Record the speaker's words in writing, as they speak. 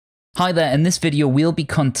Hi there, in this video we'll be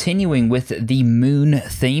continuing with the Moon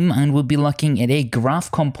theme and we'll be looking at a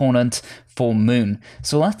graph component for Moon.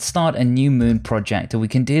 So let's start a new Moon project. We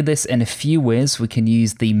can do this in a few ways. We can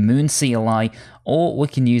use the Moon CLI or we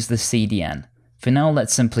can use the CDN. For now,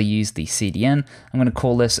 let's simply use the CDN. I'm going to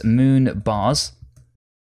call this Moon bars.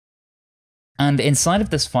 And inside of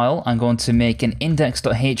this file, I'm going to make an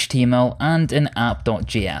index.html and an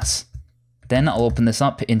app.js. Then I'll open this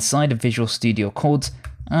up inside of Visual Studio Code,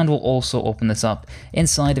 and we'll also open this up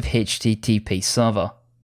inside of HTTP server.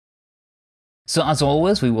 So as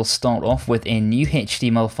always, we will start off with a new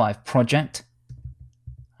HTML5 project.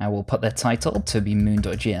 I will put the title to be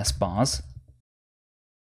Moon.js bars.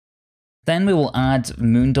 Then we will add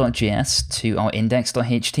Moon.js to our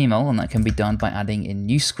index.html, and that can be done by adding a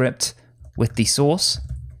new script with the source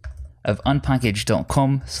of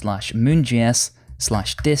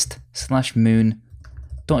unpackage.com/moonjs/dist/moon.js,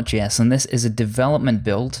 and this is a development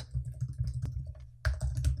build.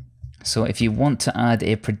 So if you want to add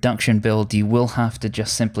a production build, you will have to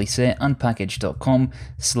just simply say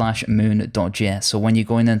unpackage.com/moon.js. So when you're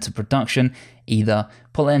going into production, either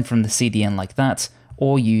pull in from the CDN like that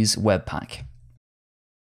or use Webpack.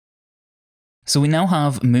 So we now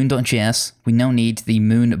have Moon.js, we now need the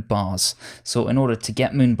Moon bars. So in order to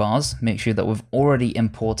get Moon bars, make sure that we've already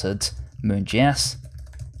imported Moon.js.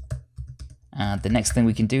 And the next thing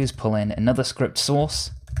we can do is pull in another script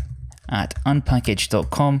source at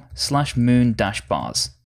unpackage.com/moon-bars.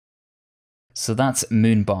 So that's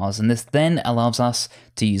Moon bars, and this then allows us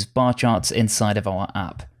to use bar charts inside of our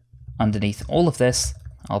app. Underneath all of this,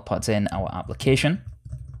 I'll put in our application.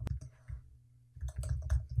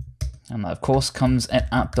 And that of course comes at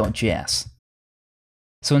app.js.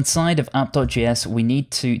 So inside of app.js, we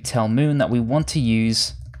need to tell Moon that we want to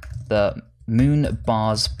use the Moon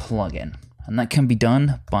bars plugin. And that can be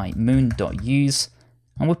done by moon.use,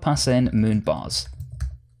 and we pass in Moon bars.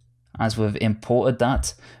 As we've imported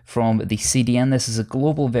that from the CDN, this is a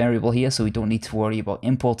global variable here, so we don't need to worry about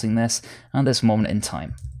importing this at this moment in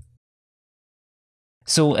time.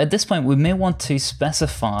 So at this point, we may want to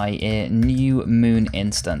specify a new Moon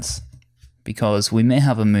instance, because we may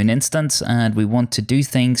have a Moon instance and we want to do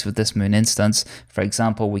things with this Moon instance. For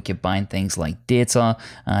example, we could bind things like data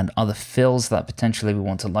and other fills that potentially we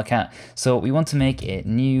want to look at. So we want to make a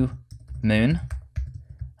new Moon,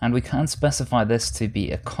 and we can specify this to be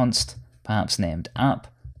a const, perhaps named app.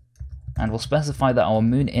 And we'll specify that our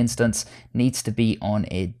Moon instance needs to be on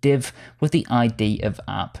a div with the ID of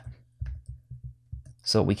app.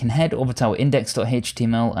 So we can head over to our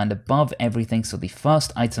index.html, and above everything, so the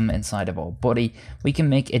first item inside of our body, we can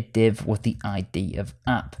make a div with the ID of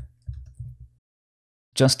app.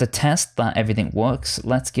 Just to test that everything works,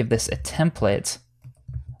 let's give this a template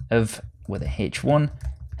of, with a h1,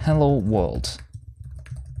 hello world.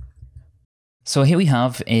 So here we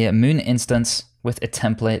have a Moon instance with a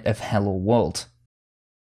template of hello world.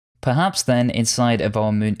 Perhaps then inside of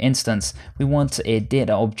our Moon instance, we want a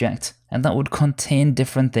data object, and that would contain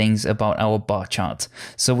different things about our bar chart.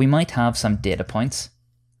 So we might have some data points,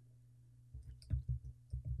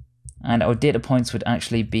 and our data points would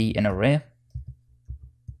actually be an array.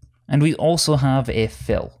 And we also have a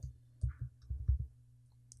fill.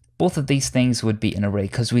 Both of these things would be an array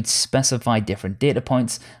because we'd specify different data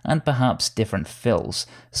points and perhaps different fills.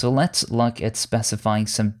 So let's look at specifying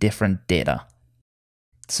some different data.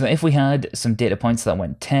 So if we had some data points that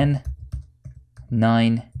went 10,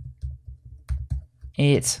 9,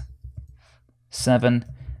 8, 7,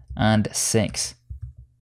 and 6,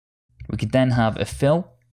 we could then have a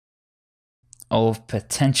fill of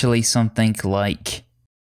potentially something like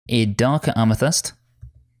a darker amethyst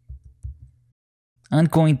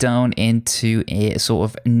and going down into a sort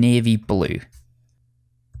of navy blue.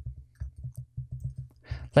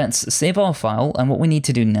 Let's save our file, and what we need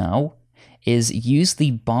to do now is use the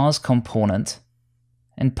bars component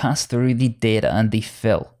and pass through the data and the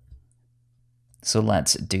fill. So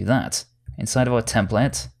let's do that. Inside of our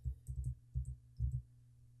template,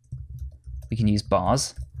 we can use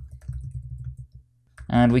bars,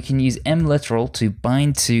 and we can use mliteral to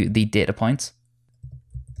bind to the data points,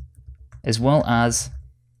 as well as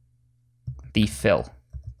the fill.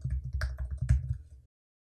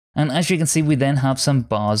 And as you can see, we then have some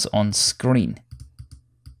bars on screen.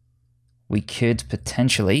 We could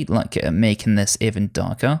potentially look at making this even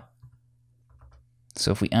darker.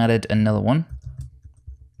 So if we added another one,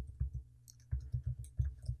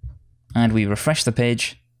 and we refresh the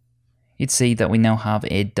page, you'd see that we now have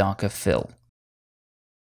a darker fill.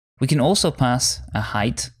 We can also pass a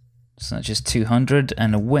height, such as 200,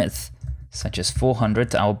 and a width, such as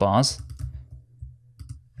 400 to our bars.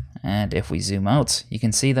 And if we zoom out, you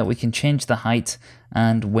can see that we can change the height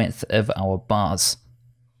and width of our bars.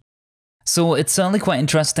 So it's certainly quite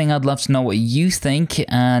interesting. I'd love to know what you think.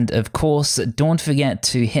 And of course, don't forget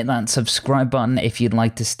to hit that subscribe button if you'd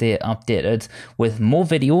like to stay updated with more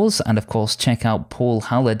videos. And of course, check out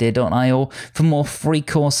paulhalliday.io for more free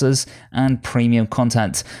courses and premium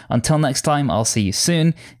content. Until next time, I'll see you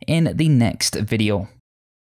soon in the next video.